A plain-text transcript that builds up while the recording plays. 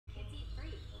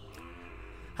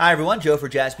Hi everyone, Joe for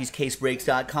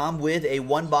JaspysCaseBreaks.com with a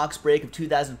one-box break of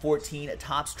 2014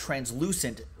 Topps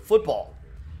Translucent Football.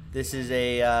 This is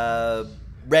a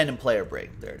random player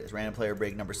break. There it is, random player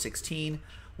break number 16.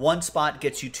 One spot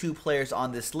gets you 2 players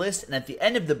on this list, and at the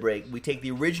end of the break, we take the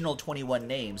original 21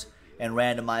 names and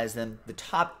randomize them. The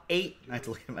top 8, I have to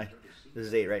look at my, this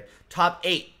is 8, right? Top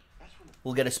 8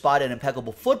 will get a spot in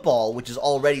Impeccable Football, which is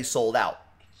already sold out.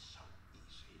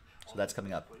 So that's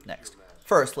coming up next.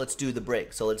 First, let's do the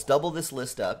break. So let's double this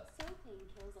list up.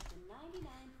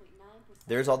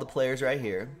 There's all the players right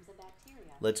here.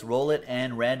 Let's roll it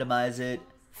and randomize it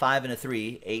 5 and a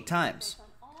 3, 8 times.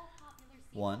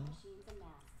 1,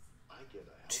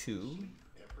 2,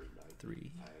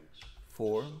 3,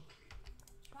 4,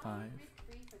 5,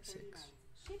 6,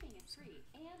 7.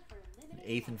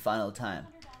 8th and final time.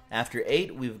 After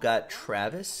 8, we've got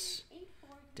Travis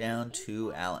down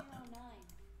to Allen.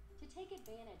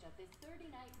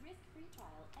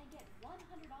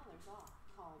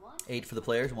 8 for the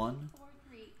players. 1,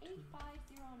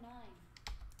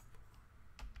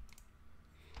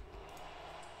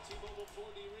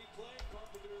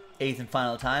 8th and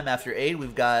final time. After 8,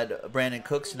 we've got Brandon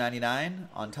Cooks 99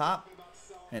 on top,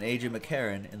 and AJ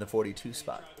McCarron in the 42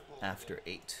 spot after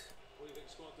 8.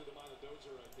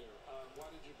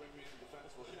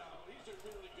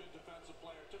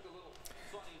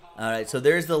 All right, so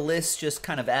there's the list just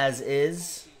kind of as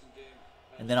is.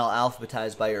 And then I'll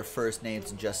alphabetize by your first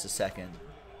names in just a second.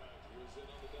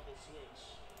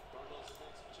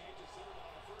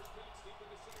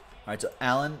 All right, so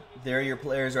Alan, there are your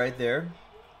players right there.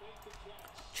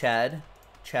 Chad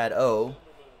O,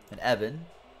 and Evan.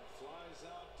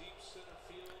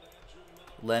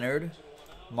 Leonard,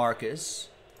 Marcus,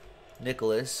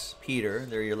 Nicholas, Peter.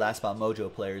 They're your last spot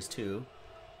mojo players too.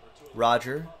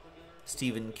 Roger,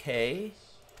 Stephen K,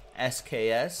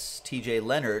 SKS, TJ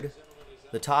Leonard,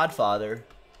 the Todd Father,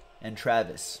 and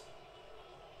Travis.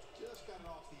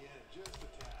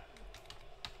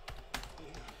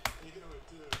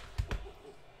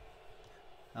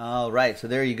 All right, so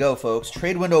there you go, folks.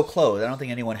 Trade window closed. I don't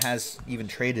think anyone has even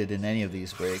traded in any of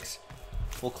these breaks.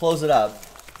 We'll close it up.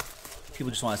 People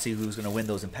just want to see who's going to win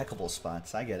those impeccable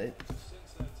spots. I get it.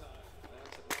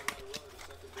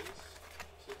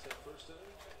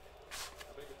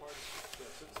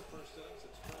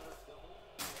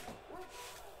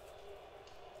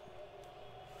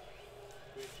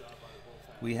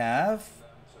 We have,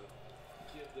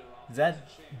 is that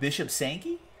Bishop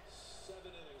Sankey?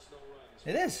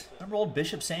 It is. Remember old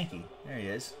Bishop Sankey. There he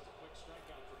is.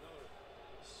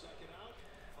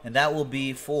 And that will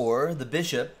be for the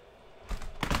Bishop.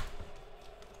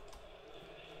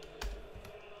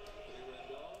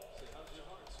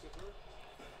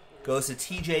 Goes to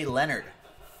TJ Leonard.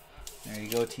 There you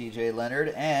go, TJ Leonard.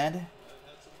 And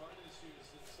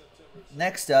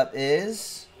next up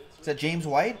is that James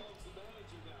White?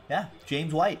 Yeah,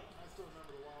 James White.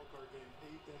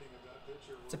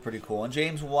 It's a pretty cool one.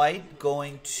 James White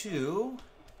going to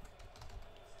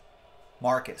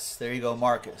Marcus. There you go,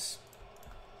 Marcus.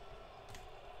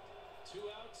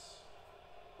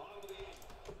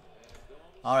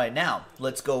 All right, now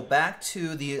let's go back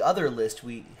to the other list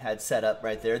we had set up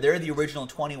right there. There are the original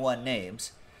 21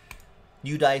 names.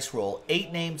 New dice roll.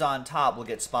 8 names on top will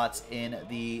get spots in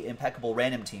the Impeccable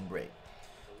Random Team break,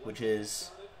 which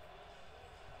is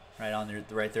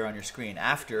right there on your screen.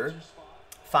 After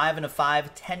 5 and a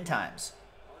 5, 10 times.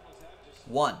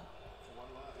 1,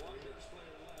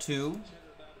 2,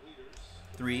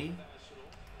 3,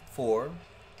 4,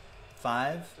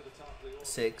 5,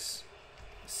 6,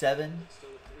 7,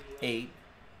 8,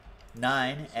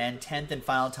 9, and 10th and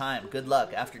final time. Good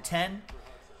luck. After 10,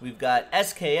 we've got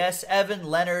SKS, Evan,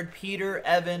 Leonard, Peter,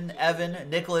 Evan,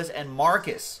 Nicholas, and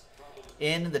Marcus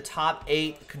in the top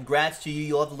 8. Congrats to you.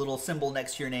 You'll have a little symbol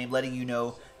next to your name letting you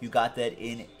know you got that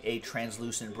in a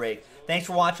translucent break. Thanks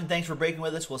for watching. Thanks for breaking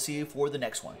with us. We'll see you for the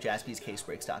next one.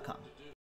 JaspysCaseBreaks.com.